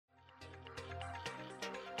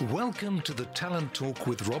Welcome to the Talent Talk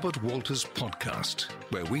with Robert Walters podcast,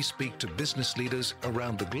 where we speak to business leaders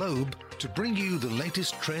around the globe to bring you the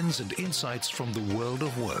latest trends and insights from the world of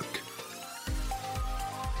work.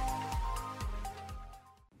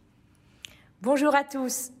 Bonjour à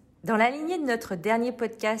tous. Dans la lignée de notre dernier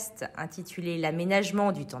podcast intitulé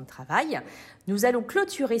L'aménagement du temps de travail, nous allons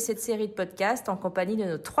clôturer cette série de podcasts en compagnie de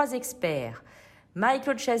nos 3 experts.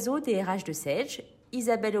 Marie-Claude Chazot, DRH de Sage,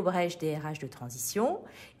 Isabelle Aubrecht, DRH de Transition,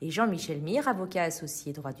 et Jean-Michel Mire, avocat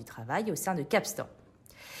associé droit du travail au sein de Capstan.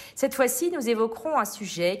 Cette fois-ci, nous évoquerons un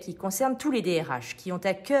sujet qui concerne tous les DRH qui ont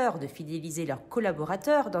à cœur de fidéliser leurs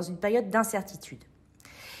collaborateurs dans une période d'incertitude.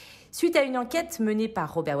 Suite à une enquête menée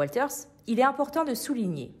par Robert Walters, il est important de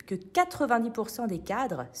souligner que 90% des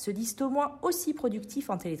cadres se disent au moins aussi productifs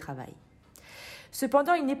en télétravail.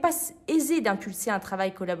 Cependant, il n'est pas aisé d'impulser un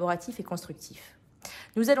travail collaboratif et constructif.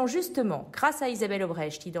 Nous allons justement, grâce à Isabelle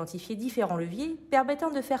Aubrecht, identifier différents leviers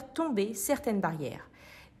permettant de faire tomber certaines barrières.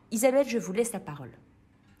 Isabelle, je vous laisse la parole.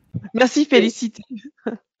 Merci Félicité.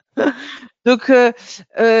 Donc,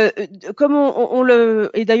 comme on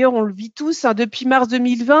le, et d'ailleurs on le vit tous, depuis mars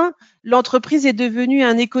 2020, l'entreprise est devenue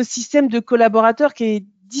un écosystème de collaborateurs qui est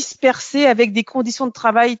dispersé avec des conditions de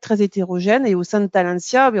travail très hétérogènes. Et au sein de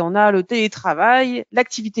Talentia, on a le télétravail,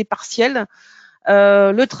 l'activité partielle,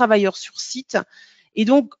 le travailleur sur site. Et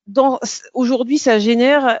donc, aujourd'hui, ça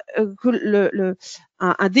génère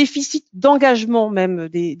un déficit d'engagement même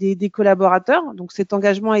des collaborateurs. Donc, cet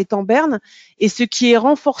engagement est en berne, et ce qui est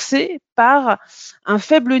renforcé par un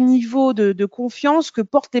faible niveau de confiance que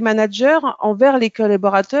portent les managers envers les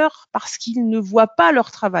collaborateurs parce qu'ils ne voient pas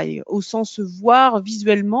leur travail au sens voir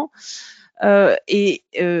visuellement. Et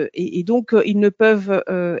donc ils ne peuvent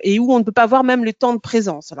et où on ne peut pas voir même le temps de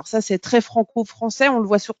présence. Alors ça, c'est très franco-français, on le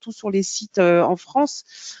voit surtout sur les sites en France,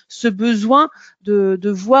 ce besoin de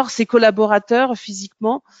voir ses collaborateurs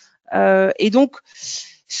physiquement. Et donc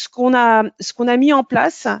ce qu'on a mis en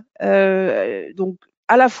place, donc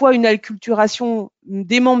à la fois une acculturation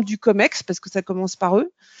des membres du COMEX, parce que ça commence par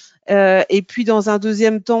eux, et puis dans un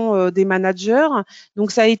deuxième temps des managers. Donc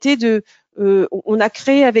ça a été on a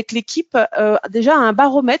créé avec l'équipe déjà un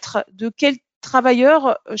baromètre de quels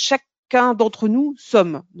travailleurs chacun d'entre nous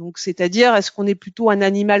sommes. Donc, c'est-à-dire, est-ce qu'on est plutôt un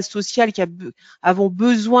animal social qui avons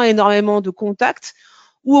besoin énormément de contact,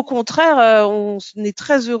 ou au contraire, on est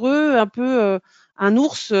très heureux, un peu un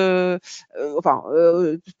ours,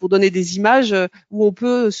 pour donner des images, où on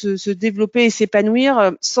peut se développer et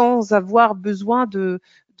s'épanouir sans avoir besoin du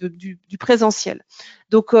présentiel.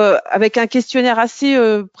 Donc, avec un questionnaire assez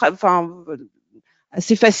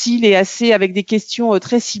facile et avec des questions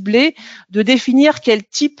très ciblées, de définir quel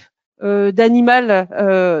type d'animal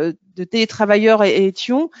de télétravailleur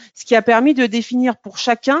étions, ce qui a permis de définir pour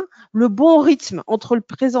chacun le bon rythme entre le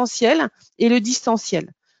présentiel et le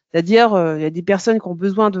distanciel. C'est-à-dire, il y a des personnes qui ont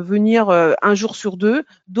besoin de venir un jour sur 2,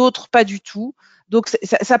 d'autres pas du tout. Donc,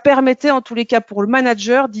 ça permettait en tous les cas pour le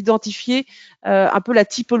manager d'identifier un peu la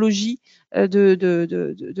typologie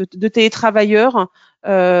de télétravailleurs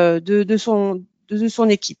de son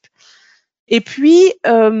équipe. Et puis,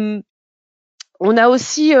 on a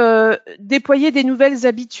aussi déployé des nouvelles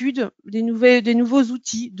habitudes, des nouveaux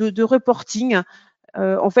outils de reporting.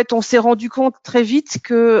 En fait, on s'est rendu compte très vite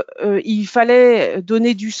que il fallait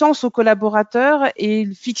donner du sens aux collaborateurs et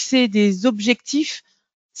fixer des objectifs,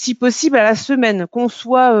 si possible à la semaine, qu'on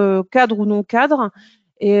soit cadre ou non cadre,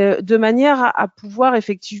 et de manière à pouvoir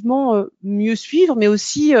effectivement mieux suivre, mais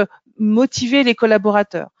aussi motiver les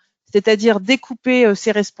collaborateurs. C'est-à-dire découper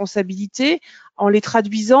ses responsabilités en les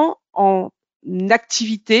traduisant en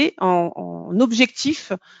activités, en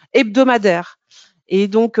objectifs hebdomadaires. Et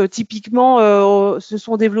donc typiquement, se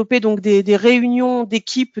sont développées donc des réunions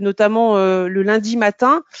d'équipe, notamment le lundi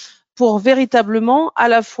matin, pour véritablement à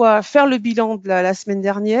la fois faire le bilan de la semaine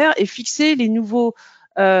dernière et fixer les nouvelles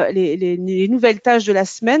tâches de la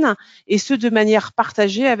semaine, et ce de manière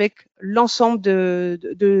partagée avec l'ensemble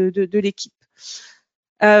de l'équipe.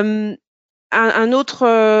 Un autre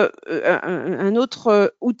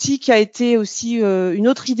outil qui a été aussi, une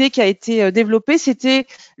autre idée qui a été développée, c'était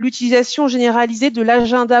l'utilisation généralisée de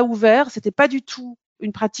l'agenda ouvert. C'était pas du tout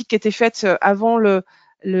une pratique qui était faite avant le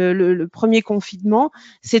premier confinement,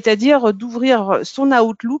 c'est-à-dire d'ouvrir son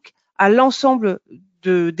Outlook à l'ensemble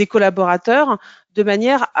des collaborateurs de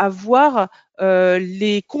manière à voir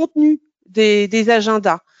les contenus des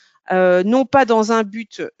agendas, non pas dans un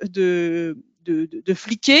but de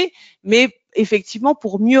fliquer, mais effectivement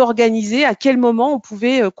pour mieux organiser à quel moment on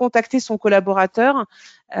pouvait contacter son collaborateur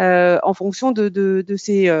en fonction de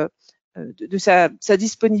sa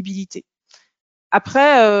disponibilité.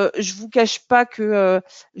 Après, je vous cache pas que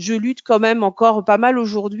je lutte quand même encore pas mal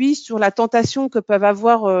aujourd'hui sur la tentation que peuvent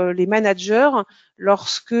avoir les managers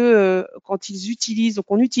lorsque, quand ils utilisent, donc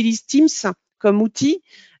on utilise Teams comme outil,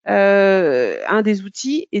 un des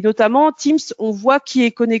outils, et notamment Teams, on voit qui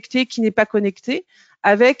est connecté, qui n'est pas connecté,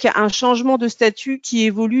 avec un changement de statut qui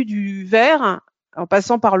évolue du vert en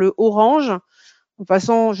passant par le orange, en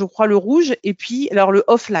passant, je crois, le rouge, et puis alors le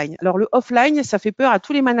offline. Alors le offline, ça fait peur à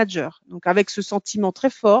tous les managers. Donc avec ce sentiment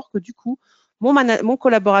très fort que du coup, mon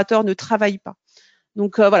collaborateur ne travaille pas.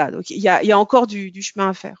 Donc voilà, donc il y a encore du chemin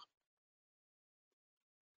à faire.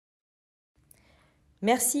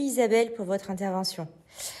 Merci Isabelle pour votre intervention.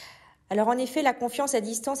 Alors en effet, la confiance à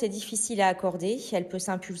distance est difficile à accorder. Elle peut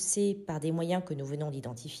s'impulser par des moyens que nous venons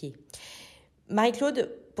d'identifier.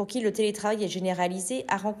 Marie-Claude, pour qui le télétravail est généralisé,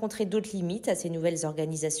 a rencontré d'autres limites à ces nouvelles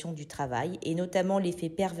organisations du travail, et notamment l'effet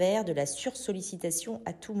pervers de la sursollicitation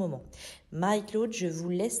à tout moment. Marie-Claude, je vous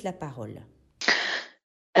laisse la parole.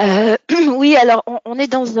 Oui, alors on est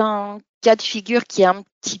dans un cas de figure qui est un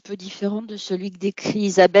petit peu différent de celui que décrit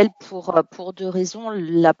Isabelle pour deux raisons.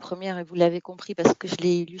 La première, et vous l'avez compris parce que je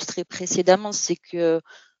l'ai illustré précédemment, c'est que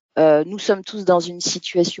nous sommes tous dans une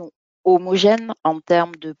situation homogène en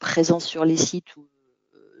termes de présence sur les sites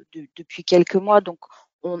depuis quelques mois. Donc,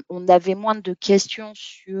 on avait moins de questions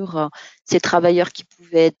sur ces travailleurs qui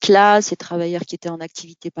pouvaient être là, ces travailleurs qui étaient en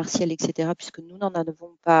activité partielle, etc., puisque nous n'en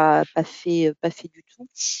avons pas fait du tout.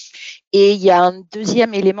 Et il y a un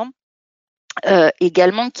deuxième élément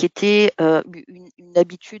également qui était une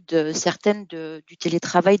habitude certaine du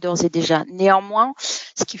télétravail d'ores et déjà. Néanmoins,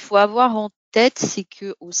 ce qu'il faut avoir en tête, c'est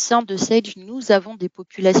qu'au sein de Sage, nous avons des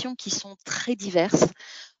populations qui sont très diverses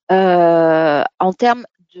en termes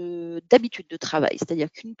d'habitude de travail.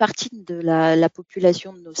 C'est-à-dire qu'une partie de la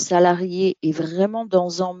population de nos salariés est vraiment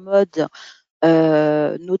dans un mode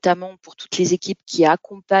notamment pour toutes les équipes qui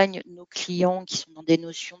accompagnent nos clients, qui sont dans des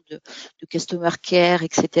notions de customer care,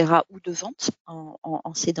 etc., ou de vente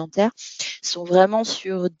en sédentaire, sont vraiment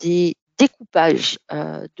sur des découpages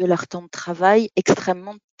de leur temps de travail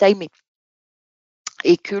extrêmement timés.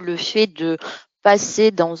 Et que le fait de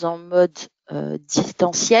passer dans un mode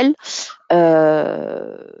distanciel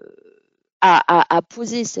a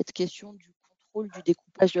posé cette question du contrôle du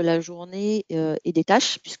découpage de la journée et des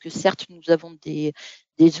tâches, puisque certes, nous avons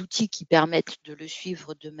des outils qui permettent de le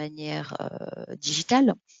suivre de manière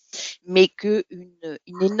digitale, mais qu'une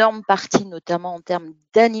énorme partie, notamment en termes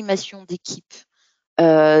d'animation d'équipe,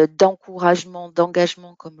 d'encouragement,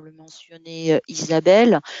 d'engagement, comme le mentionnait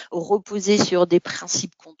Isabelle, reposer sur des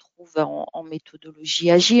principes qu'on trouve en méthodologie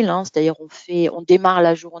agile, hein, c'est-à-dire on démarre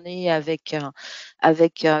la journée avec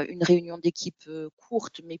une réunion d'équipe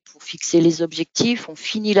courte, mais pour fixer les objectifs, on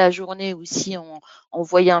finit la journée aussi en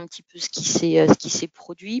voyant un petit peu ce qui s'est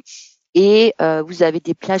produit, et vous avez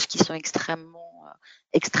des plages qui sont extrêmement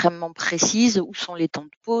précises. Où sont les temps de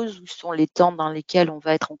pause, où sont les temps dans lesquels on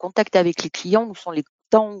va être en contact avec les clients, où sont les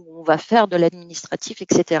temps où on va faire de l'administratif,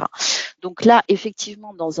 etc. Donc là,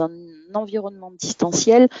 effectivement, dans un environnement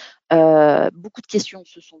distanciel, beaucoup de questions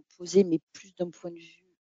se sont posées, mais plus d'un point de vue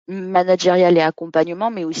managérial et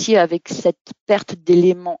accompagnement, mais aussi avec cette perte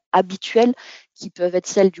d'éléments habituels qui peuvent être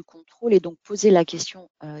celles du contrôle, et donc poser la question,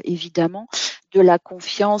 évidemment, de la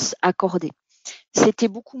confiance accordée. C'était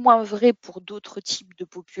beaucoup moins vrai pour d'autres types de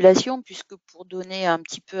populations, puisque pour donner un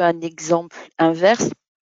petit peu un exemple inverse,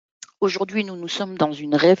 aujourd'hui, nous sommes dans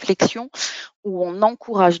une réflexion où on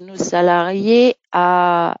encourage nos salariés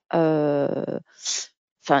à,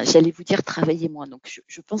 j'allais vous dire travailler moins. Donc,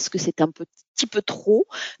 je pense que c'est un petit peu trop,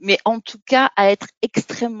 mais en tout cas, à être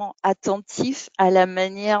extrêmement attentif à la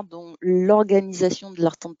manière dont l'organisation de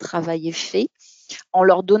leur temps de travail est faite, en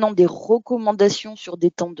leur donnant des recommandations sur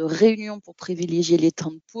des temps de réunion pour privilégier les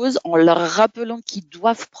temps de pause, en leur rappelant qu'ils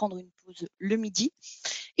doivent prendre une pause le midi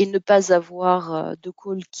et ne pas avoir de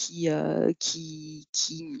call qui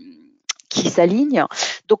s'aligne.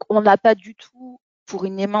 Donc, on n'a pas du tout, pour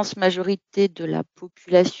une immense majorité de la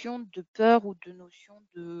population, de peur ou de notion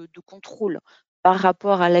de contrôle par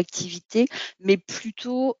rapport à l'activité, mais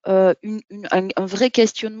plutôt un vrai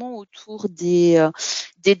questionnement autour des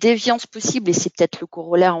déviances possibles, et c'est peut-être le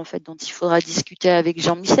corollaire en fait dont il faudra discuter avec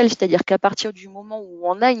Jean-Michel, c'est-à-dire qu'à partir du moment où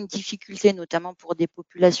on a une difficulté, notamment pour des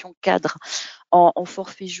populations cadres en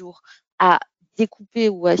forfait jour, à découper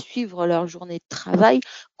ou à suivre leur journée de travail,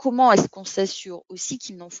 comment est-ce qu'on s'assure aussi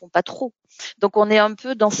qu'ils n'en font pas trop? Donc on est un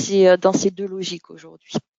peu dans ces deux logiques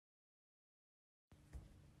aujourd'hui.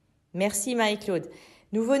 Merci Marie-Claude.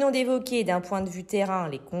 Nous venons d'évoquer d'un point de vue terrain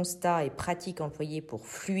les constats et pratiques employés pour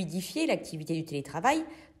fluidifier l'activité du télétravail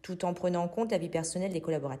tout en prenant en compte la vie personnelle des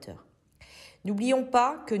collaborateurs. N'oublions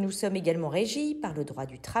pas que nous sommes également régis par le droit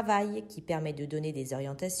du travail qui permet de donner des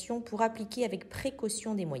orientations pour appliquer avec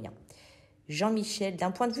précaution des moyens. Jean-Michel,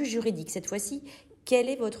 d'un point de vue juridique cette fois-ci, quel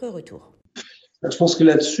est votre retour ? Je pense que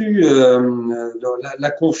là-dessus,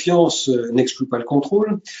 la confiance n'exclut pas le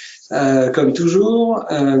contrôle, comme toujours.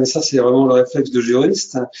 Ça, c'est vraiment le réflexe de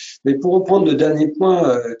juriste. Mais pour reprendre le dernier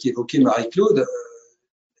point qu'évoquait Marie-Claude,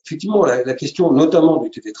 effectivement, la question notamment du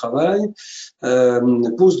télétravail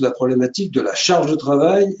pose la problématique de la charge de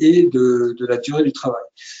travail et de la durée du travail.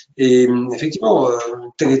 Et effectivement,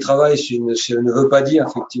 télétravail, ça ne veut pas dire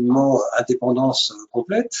effectivement indépendance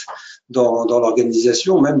complète dans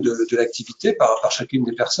l'organisation même de l'activité par chacune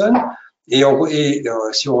des personnes. Et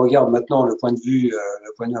si on regarde maintenant le point de vue,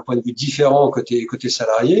 un point de vue différent côté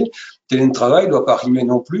salarié, télétravail ne doit pas rimer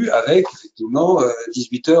non plus avec effectivement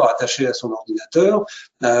 18 heures attachées à son ordinateur,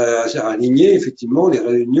 aligner effectivement les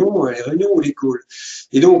réunions ou les calls.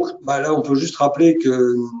 Et donc là, on peut juste rappeler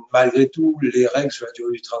que malgré tout, les règles sur la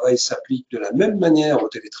durée du travail s'appliquent de la même manière aux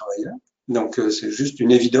télétravailleurs. Donc c'est juste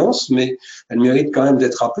une évidence, mais elle mérite quand même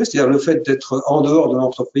d'être rappelée. C'est-à-dire le fait d'être en dehors de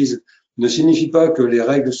l'entreprise ne signifie pas que les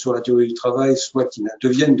règles sur la durée du travail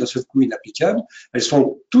deviennent d'un seul coup inapplicables. Elles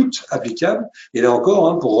sont toutes applicables. Et là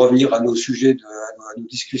encore, pour revenir à nos sujets, à nos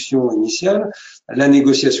discussions initiales, la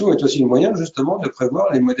négociation est aussi le moyen justement de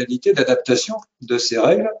prévoir les modalités d'adaptation de ces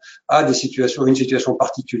règles à une situation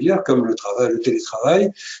particulière comme le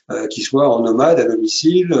télétravail, qui soit en nomade, à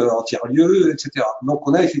domicile, en tiers-lieu, etc. Donc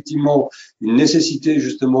on a effectivement une nécessité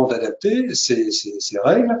justement d'adapter ces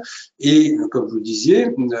règles. Et comme vous le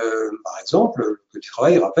disiez, par exemple, le Code du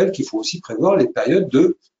travail rappelle qu'il faut aussi prévoir les périodes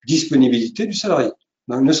de disponibilité du salarié.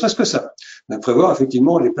 Donc, ne serait-ce que ça. Prévoir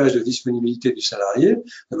effectivement les plages de disponibilité du salarié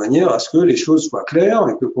de manière à ce que les choses soient claires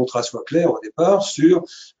et que le contrat soit clair au départ sur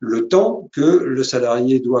le temps que le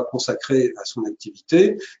salarié doit consacrer à son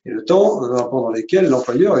activité et le temps pendant lequel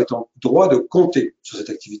l'employeur est en droit de compter sur cette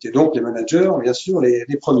activité. Donc les managers, bien sûr,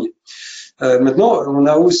 les premiers. Maintenant, on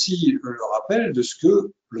a aussi le rappel de ce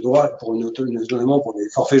que le droit, notamment pour les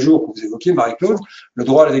forfaits jours que vous évoquiez, Marie-Claude, le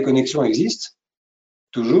droit à la déconnexion existe,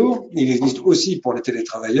 toujours. Il existe aussi pour les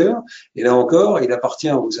télétravailleurs. Et là encore, il appartient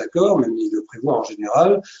aux accords, même il le prévoit en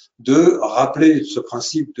général, de rappeler ce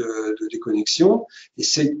principe de déconnexion. Et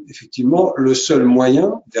c'est effectivement le seul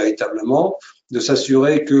moyen, véritablement, de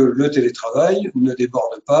s'assurer que le télétravail ne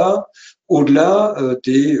déborde pas au-delà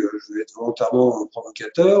je vais être volontairement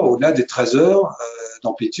provocateur, au-delà des 13 heures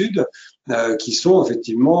d'amplitude qui sont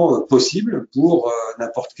effectivement possibles pour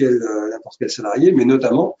n'importe quel salarié, mais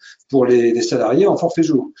notamment pour les salariés en forfait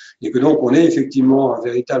jour. Et que donc on ait effectivement un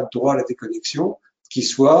véritable droit à la déconnexion qui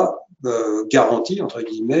soit garanti, entre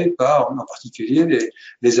guillemets, par en particulier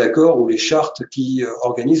les accords ou les chartes qui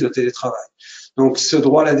organisent le télétravail. Donc ce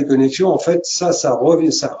droit à la déconnexion, en fait, ça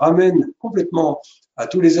ramène complètement à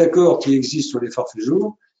tous les accords qui existent sur les forfaits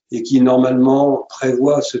jours et qui normalement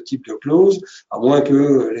prévoient ce type de clause, à moins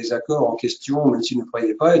que les accords en question, même s'ils ne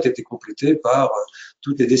prévoyaient pas, aient été complétés par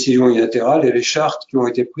toutes les décisions unilatérales et les chartes qui ont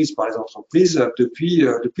été prises par les entreprises depuis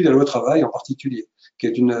la loi travail en particulier, qui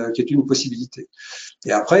est une possibilité.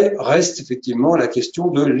 Et après, reste effectivement la question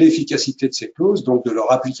de l'efficacité de ces clauses, donc de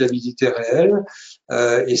leur applicabilité réelle.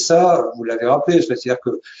 Et ça, vous l'avez rappelé, c'est-à-dire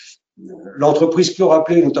que l'entreprise peut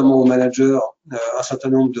rappeler, notamment aux managers, un certain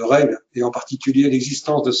nombre de règles, et en particulier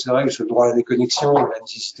l'existence de ces règles sur le droit à la déconnexion, la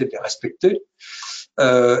nécessité de les respecter.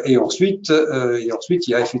 Et ensuite, il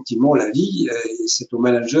y a effectivement la vie, et c'est au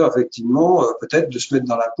manager, effectivement, peut-être de se mettre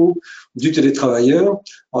dans la peau du télétravailleur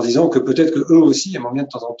en disant que peut-être que eux aussi aimeraient bien de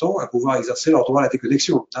temps en temps à pouvoir exercer leur droit à la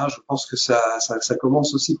déconnexion. Je pense que ça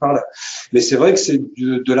commence aussi par là. Mais c'est vrai que c'est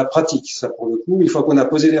de la pratique, ça, pour le coup. Une fois qu'on a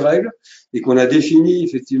posé les règles et qu'on a défini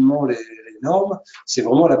effectivement les normes, c'est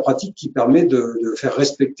vraiment la pratique qui permet de faire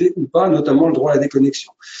respecter ou pas, notamment le droit à la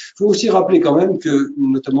déconnexion. Il faut aussi rappeler quand même que,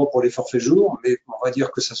 notamment pour les forfaits jours, mais on va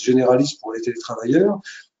dire que ça se généralise pour les télétravailleurs,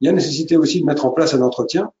 il y a nécessité aussi de mettre en place un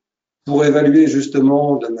entretien pour évaluer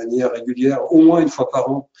justement de manière régulière, au moins une fois par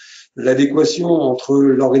an, l'adéquation entre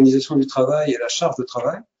l'organisation du travail et la charge de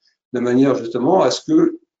travail, de manière justement à ce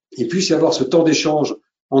qu'il puisse y avoir ce temps d'échange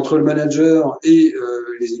entre le manager et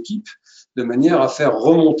les équipes, de manière à faire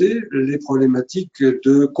remonter les problématiques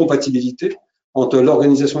de compatibilité entre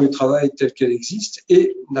l'organisation du travail telle qu'elle existe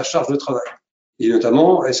et la charge de travail. Et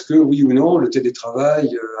notamment, est-ce que oui ou non, le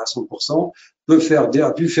télétravail à 100%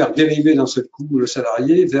 a pu faire dériver d'un seul coup le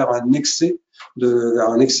salarié vers un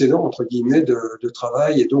excédent, entre guillemets, de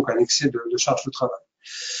travail et donc un excès de charge de travail.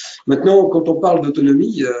 Maintenant, quand on parle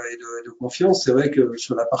d'autonomie et de confiance, c'est vrai que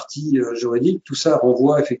sur la partie juridique, tout ça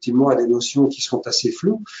renvoie effectivement à des notions qui sont assez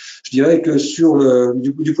floues. Je dirais que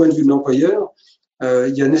du point de vue de l'employeur, il y a nécessité effectivement de prévoir, et ça c'est vraiment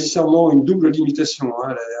il y a nécessairement une double limitation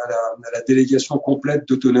à la délégation complète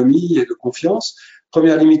d'autonomie et de confiance.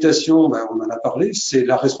 Première limitation, on en a parlé, c'est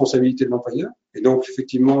la responsabilité de l'employeur. Et donc,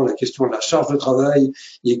 effectivement, la question de la charge de travail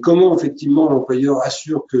et comment, effectivement, l'employeur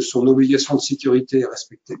assure que son obligation de sécurité est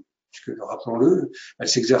respectée. Puisque, rappelons-le, elle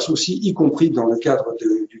s'exerce aussi, y compris dans le cadre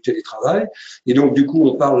du télétravail. Et donc, du coup,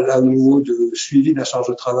 on parle là à nouveau de suivi de la charge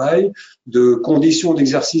de travail, de conditions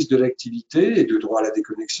d'exercice de l'activité et de droit à la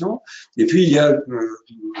déconnexion. Et puis, il y a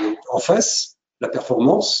en face la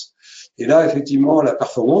performance. Et là, effectivement, la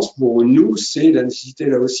performance, pour nous, c'est la nécessité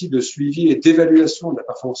là aussi de suivi et d'évaluation de la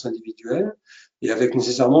performance individuelle, et avec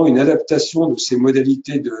nécessairement une adaptation de ces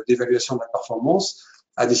modalités d'évaluation de la performance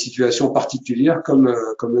à des situations particulières comme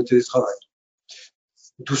le télétravail.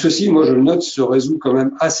 Tout ceci, moi je le note, se résout quand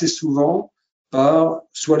même assez souvent par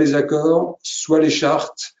soit les accords, soit les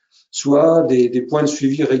chartes, soit des points de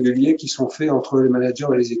suivi réguliers qui sont faits entre les managers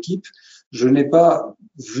et les équipes. Je n'ai pas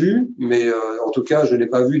vu, mais en tout cas, je n'ai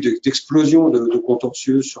pas vu d'explosion de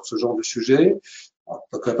contentieux sur ce genre de sujet.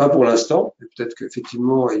 Pas pour l'instant. Peut-être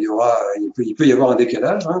qu'effectivement, il peut y avoir un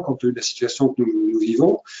décalage compte tenu de la situation que nous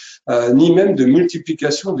vivons, ni même de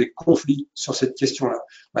multiplication des conflits sur cette question-là.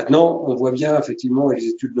 Maintenant, on voit bien effectivement, et les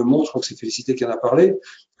études le montrent, je crois que c'est Félicité qui en a parlé,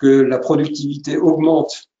 que la productivité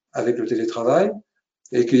augmente avec le télétravail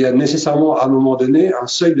et qu'il y a nécessairement à un moment donné un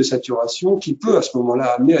seuil de saturation qui peut à ce moment-là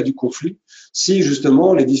amener à du conflit si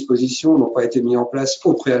justement les dispositions n'ont pas été mises en place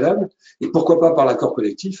au préalable, et pourquoi pas par l'accord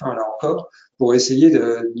collectif, là encore, pour essayer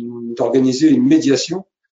d'organiser une médiation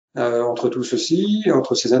entre tout ceci,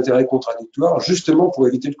 entre ces intérêts contradictoires, justement pour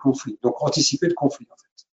éviter le conflit, donc anticiper le conflit en fait.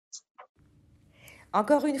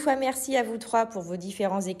 Encore une fois, merci à vous trois pour vos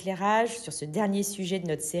différents éclairages sur ce dernier sujet de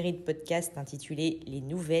notre série de podcasts intitulée « Les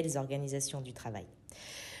nouvelles organisations du travail ».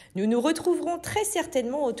 Nous nous retrouverons très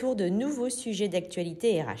certainement autour de nouveaux sujets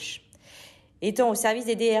d'actualité RH. Étant au service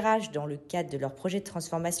des DRH dans le cadre de leur projet de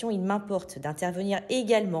transformation, il m'importe d'intervenir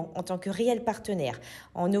également en tant que réel partenaire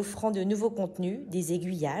en offrant de nouveaux contenus, des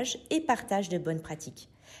aiguillages et partage de bonnes pratiques.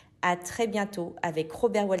 À très bientôt avec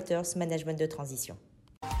Robert Walters, Management de Transition.